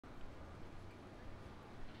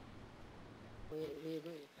We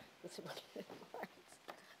agree.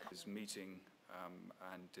 This meeting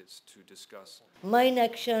and it's to discuss. Mine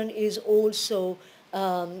Action is also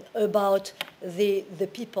about the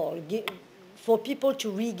people, for people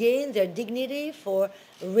to regain their dignity, for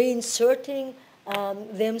reinserting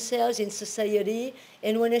themselves in society.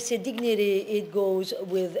 And when I say dignity, it goes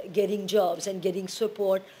with getting jobs and getting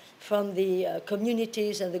support from the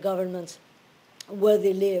communities and the governments where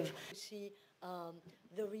they live. See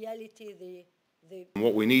the reality,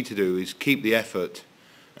 What we need to do is keep the effort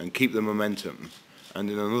and keep the momentum, and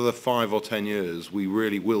in another 5 or 10 years we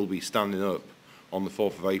really will be standing up on the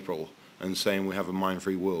 4th of April and saying we have a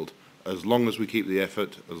mine-free world. As long as we keep the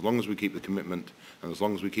effort, as long as we keep the commitment, and as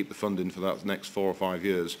long as we keep the funding for that next 4 or 5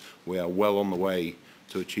 years, we are well on the way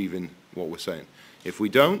to achieving what we're saying. If we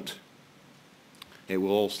don't, it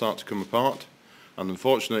will all start to come apart, and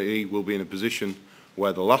unfortunately we'll be in a position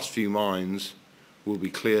where the last few mines will be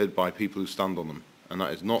cleared by people who stand on them, and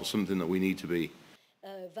that is not something that we need to be.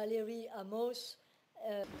 Valérie Amos,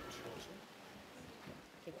 I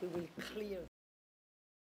think we will clear.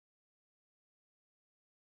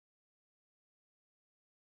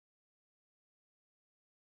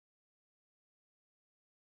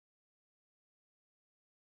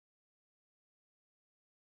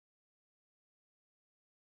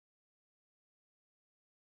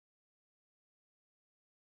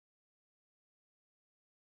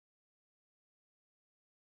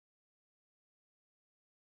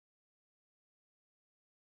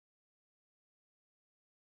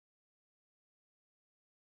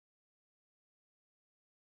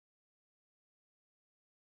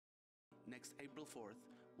 Next April 4th,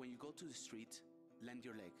 when you go to the street, lend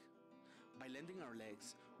your leg. By lending our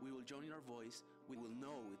legs, we will join our voice. We will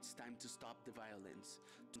know it's time to stop the violence.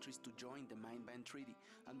 Countries to join the Mine Ban Treaty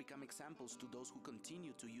and become examples to those who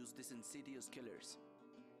continue to use these insidious killers.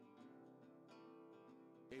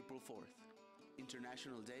 April 4th,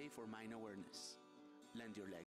 International Day for Mine Awareness. Lend your leg.